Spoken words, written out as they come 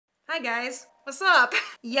Hi guys, what's up?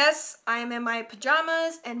 Yes, I am in my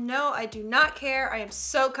pajamas, and no, I do not care. I am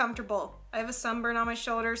so comfortable. I have a sunburn on my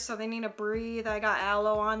shoulders, so they need to breathe. I got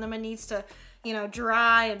aloe on them. It needs to,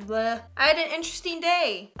 dry and bleh. I had an interesting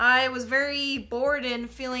day. I was very bored and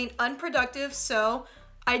feeling unproductive, so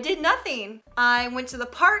I did nothing. I went to the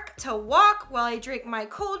park to walk while I drank my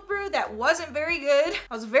cold brew that wasn't very good.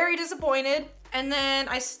 I was very disappointed. And then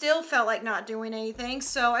I still felt like not doing anything,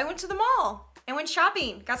 so I went to the mall. I went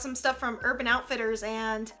shopping, got some stuff from Urban Outfitters,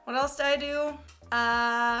 and what else did I do?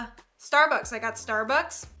 Starbucks. I got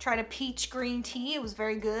Starbucks. Tried a peach green tea. It was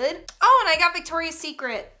very good. Oh, and I got Victoria's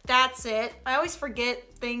Secret. That's it. I always forget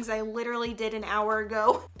things I literally did an hour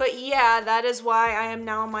ago. But yeah, that is why I am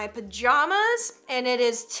now in my pajamas, and it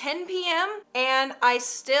is 10 p.m. and I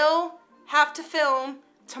still have to film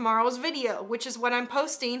tomorrow's video, which is what I'm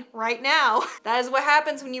posting right now. That is what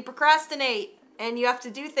happens when you procrastinate and you have to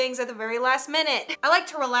do things at the very last minute. I like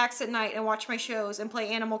to relax at night and watch my shows and play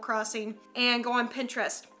Animal Crossing and go on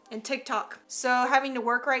Pinterest and TikTok. So having to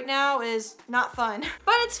work right now is not fun,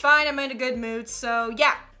 but it's fine. I'm in a good mood, so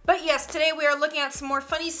yeah. But yes, today we are looking at some more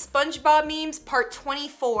funny SpongeBob memes, part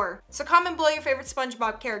 24. So comment below your favorite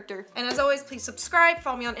SpongeBob character. And as always, please subscribe,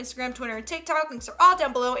 follow me on Instagram, Twitter, and TikTok. Links are all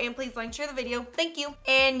down below, and please like and share the video. Thank you.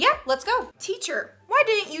 And yeah, let's go. Teacher, why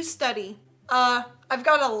didn't you study? I've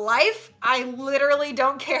got a life. I literally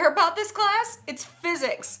don't care about this class. It's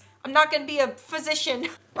physics. I'm not gonna be a physician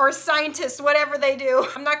or a scientist, whatever they do.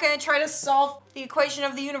 I'm not gonna try to solve the equation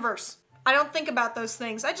of the universe. I don't think about those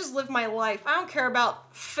things. I just live my life. I don't care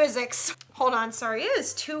about physics. Hold on, sorry. It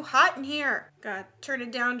is too hot in here. Gotta turn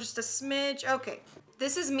it down just a smidge. Okay.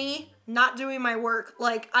 This is me not doing my work.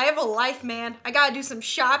 Like, I have a life, man. I gotta do some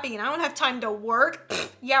shopping and I don't have time to work.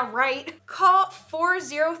 Yeah, right. Call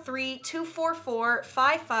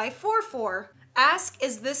 403-244-5544. Ask,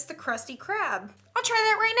 is this the Krusty Krab? I'll try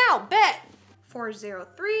that right now, bet.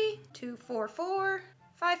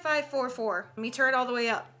 403-244-5544. Let me turn it all the way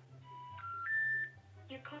up.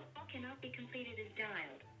 Your call cannot be completed as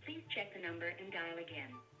dialed. Please check the number and dial again.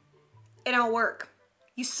 It don't work.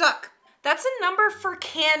 You suck. That's a number for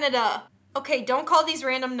Canada. Okay, don't call these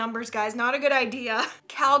random numbers, guys. Not a good idea.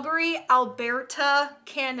 Calgary, Alberta,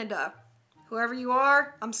 Canada. Whoever you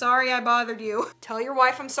are, I'm sorry I bothered you. Tell your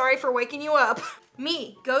wife I'm sorry for waking you up.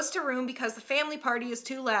 Me, goes to room because the family party is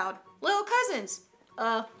too loud. Little cousins.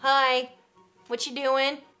 Hi. What you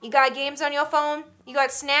doing? You got games on your phone? You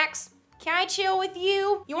got snacks? Can I chill with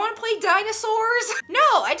you? You wanna play dinosaurs? No,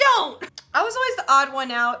 I don't. I was always the odd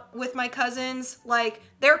one out with my cousins. Like,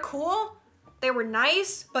 they're cool, they were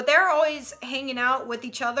nice, but they're always hanging out with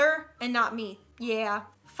each other and not me. Yeah,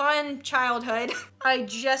 fun childhood. I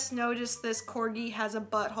just noticed this corgi has a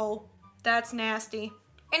butthole. That's nasty.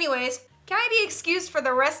 Anyways, can I be excused for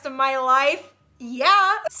the rest of my life?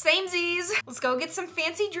 Yeah, samesies. Let's go get some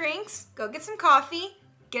fancy drinks, go get some coffee,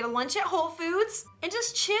 get a lunch at Whole Foods, and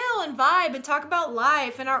just chill and vibe and talk about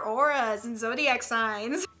life and our auras and zodiac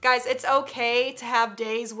signs. Guys, it's okay to have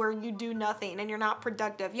days where you do nothing and you're not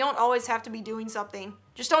productive. You don't always have to be doing something.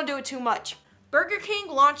 Just don't do it too much. Burger King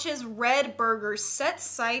launches red burgers, set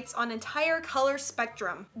sights on entire color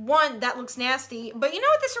spectrum. One, that looks nasty, but you know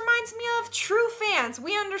what this reminds me of? True fans,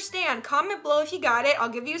 we understand. Comment below if you got it, I'll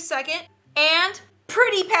give you a second. And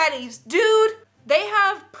Pretty Patties, dude. They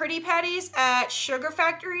have Pretty Patties at Sugar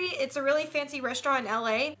Factory. It's a really fancy restaurant in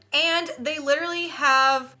LA. And they literally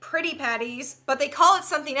have Pretty Patties, but they call it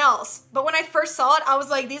something else. But when I first saw it, I was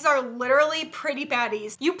like, these are literally Pretty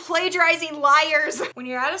Patties. You plagiarizing liars. When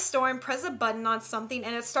you're at a store and press a button on something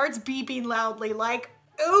and it starts beeping loudly, like,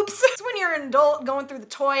 oops. It's when you're an adult going through the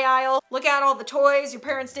toy aisle, look at all the toys your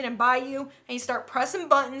parents didn't buy you, and you start pressing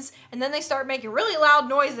buttons, and then they start making really loud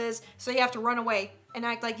noises, so you have to run away and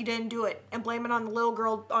act like you didn't do it and blame it on the little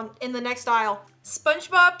girl in the next aisle.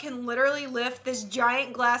 SpongeBob can literally lift this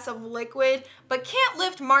giant glass of liquid, but can't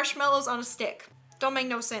lift marshmallows on a stick. Don't make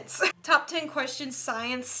no sense. Top 10 questions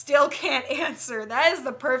science still can't answer. That is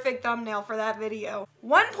the perfect thumbnail for that video.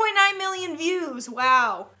 1.9 million views,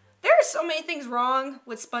 wow. There are so many things wrong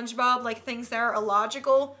with SpongeBob, like things that are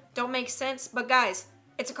illogical, don't make sense, but guys,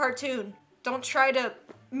 it's a cartoon. Don't try to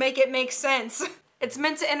make it make sense. It's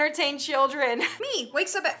meant to entertain children. Me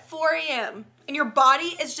wakes up at 4 a.m. and your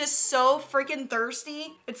body is just so freaking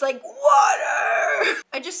thirsty. It's like, water!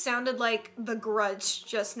 I just sounded like the Grudge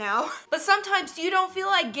just now. But sometimes you don't feel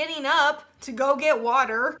like getting up to go get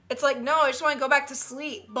water. It's like, no, I just want to go back to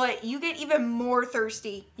sleep. But you get even more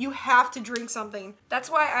thirsty. You have to drink something.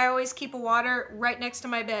 That's why I always keep a water right next to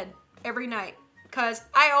my bed every night. Because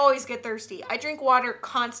I always get thirsty. I drink water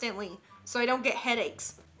constantly so I don't get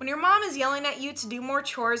headaches. When your mom is yelling at you to do more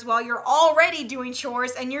chores while you're already doing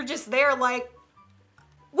chores and you're just there like,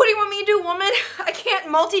 what do you want me to do, woman? I can't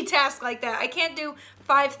multitask like that. I can't do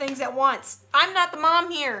 5 things at once. I'm not the mom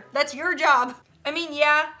here. That's your job. I mean,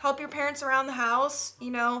 yeah, help your parents around the house. You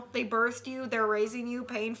know, they birthed you, they're raising you,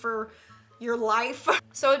 paying for your life.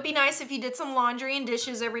 So it'd be nice if you did some laundry and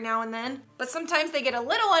dishes every now and then. But sometimes they get a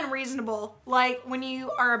little unreasonable. Like when you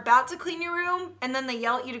are about to clean your room and then they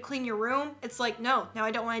yell at you to clean your room. It's like, no, now I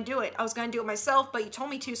don't want to do it. I was gonna do it myself, but you told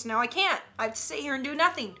me to, so now I can't. I have to sit here and do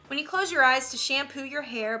nothing. When you close your eyes to shampoo your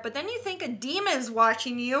hair, but then you think a demon's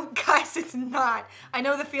watching you. Guys, it's not. I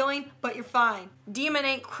know the feeling, but you're fine. Demon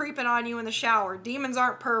ain't creeping on you in the shower. Demons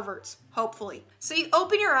aren't perverts. Hopefully. So you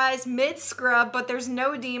open your eyes mid-scrub, but there's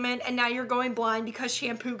no demon, and now you're going blind because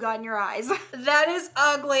shampoo got in your eyes. That is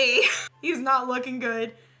ugly. He's not looking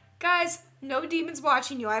good. Guys, no demons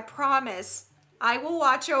watching you, I promise. I will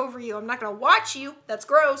watch over you. I'm not gonna watch you, that's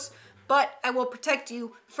gross, but I will protect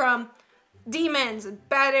you from demons and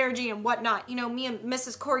bad energy and whatnot. You know, me and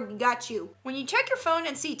Mrs. Corgi got you. When you check your phone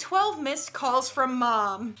and see 12 missed calls from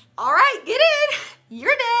mom. All right, get in. You're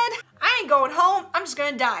dead. I ain't going home. I'm just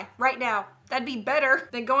gonna die right now. That'd be better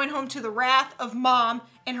than going home to the wrath of mom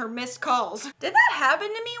and her missed calls. Did that happen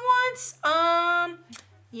to me once?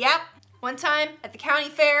 Yep. One time at the county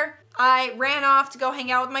fair, I ran off to go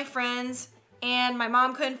hang out with my friends and my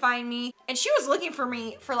mom couldn't find me. And she was looking for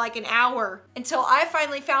me for like an hour until I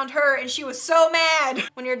finally found her and she was so mad.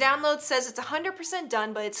 When your download says it's 100%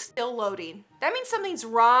 done, but it's still loading, that means something's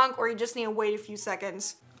wrong or you just need to wait a few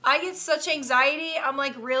seconds. I get such anxiety. I'm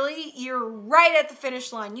like, really? You're right at the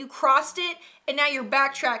finish line. You crossed it and now you're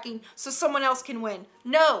backtracking so someone else can win.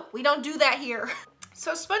 No, we don't do that here.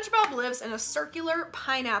 So SpongeBob lives in a circular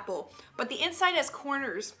pineapple, but the inside has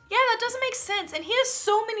corners. Yeah, that doesn't make sense. And he has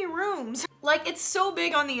so many rooms. Like, it's so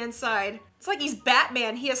big on the inside. It's like he's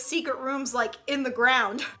Batman. He has secret rooms like in the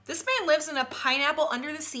ground. This man lives in a pineapple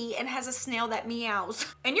under the sea and has a snail that meows.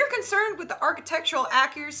 And you're concerned with the architectural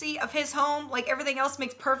accuracy of his home, like everything else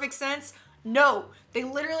makes perfect sense? No, they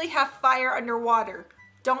literally have fire underwater.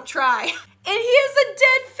 Don't try. And he has a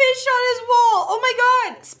dead fish on his wall. Oh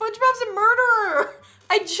my God, SpongeBob's a murderer.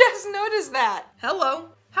 I just noticed that. Hello.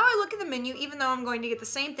 How I look at the menu, even though I'm going to get the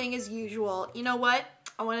same thing as usual. You know what?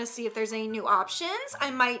 I want to see if there's any new options.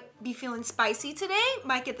 I might be feeling spicy today.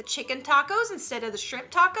 Might get the chicken tacos instead of the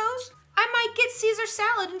shrimp tacos. I might get Caesar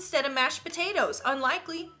salad instead of mashed potatoes.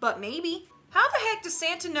 Unlikely, but maybe. How the heck does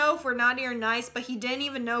Santa know if we're naughty or nice, but he didn't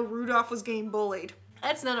even know Rudolph was getting bullied?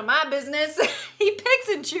 That's none of my business. He picks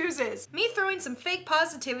and chooses. Me throwing some fake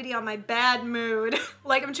positivity on my bad mood.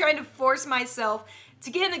 Like I'm trying to force myself to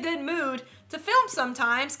get in a good mood to film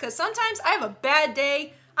sometimes, because sometimes I have a bad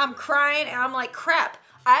day, I'm crying, and I'm like, crap,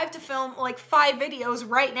 I have to film like 5 videos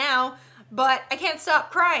right now, but I can't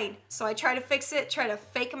stop crying. So I try to fix it, try to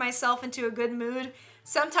fake myself into a good mood.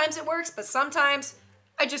 Sometimes it works, but sometimes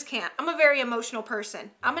I just can't. I'm a very emotional person.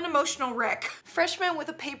 I'm an emotional wreck. Freshman with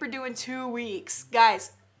a paper due in 2 weeks.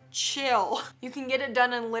 Guys, chill. You can get it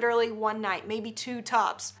done in literally 1 night, maybe 2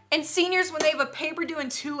 tops. And seniors, when they have a paper due in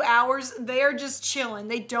 2 hours, they are just chilling.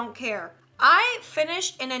 They don't care. I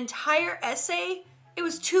finished an entire essay. It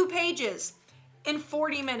was 2 pages in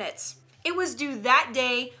 40 minutes. It was due that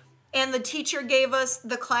day, and the teacher gave us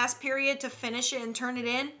the class period to finish it and turn it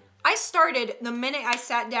in. I started the minute I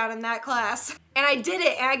sat down in that class, and I did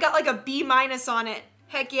it, and I got like a B- on it.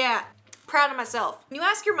 Heck yeah. Proud of myself. When you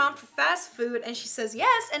ask your mom for fast food and she says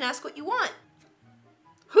yes, and ask what you want.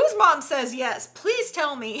 Whose mom says yes? Please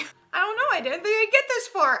tell me. I don't know, I didn't think I'd get this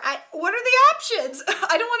far. What are the options?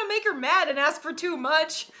 I don't want to make her mad and ask for too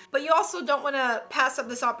much, but you also don't want to pass up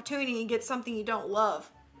this opportunity and get something you don't love.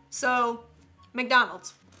 So,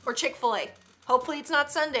 McDonald's or Chick-fil-A. Hopefully it's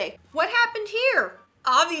not Sunday. What happened here?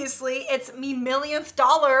 Obviously, it's me millionth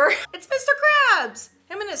dollar. It's Mr. Krabs.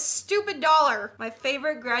 Him and his stupid dollar. My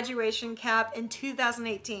favorite graduation cap in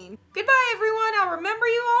 2018. Goodbye, everyone. I'll remember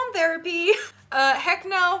you all in therapy. Heck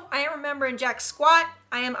no, I ain't remembering jack squat.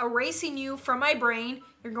 I am erasing you from my brain.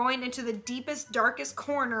 You're going into the deepest, darkest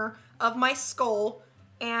corner of my skull,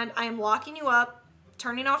 and I am locking you up,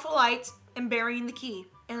 turning off the lights, and burying the key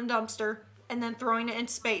in the dumpster, and then throwing it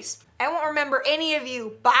into space. I won't remember any of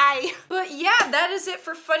you. Bye. But yeah, that is it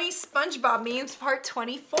for Funny SpongeBob Memes Part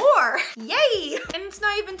 24. Yay! And it's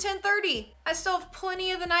not even 10:30. I still have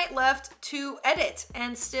plenty of the night left to edit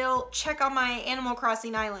and still check on my Animal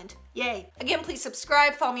Crossing island. Yay. Again, please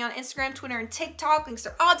subscribe, follow me on Instagram, Twitter, and TikTok. Links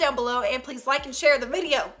are all down below, and please like and share the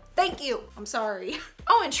video. Thank you. I'm sorry.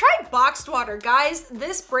 Oh, and try boxed water. Guys,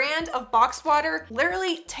 this brand of boxed water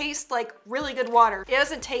literally tastes like really good water. It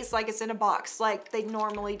doesn't taste like it's in a box like they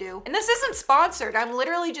normally do. And this isn't sponsored. I'm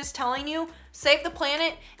literally just telling you, save the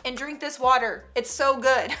planet and drink this water. It's so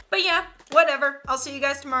good. But yeah, whatever. I'll see you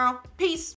guys tomorrow. Peace.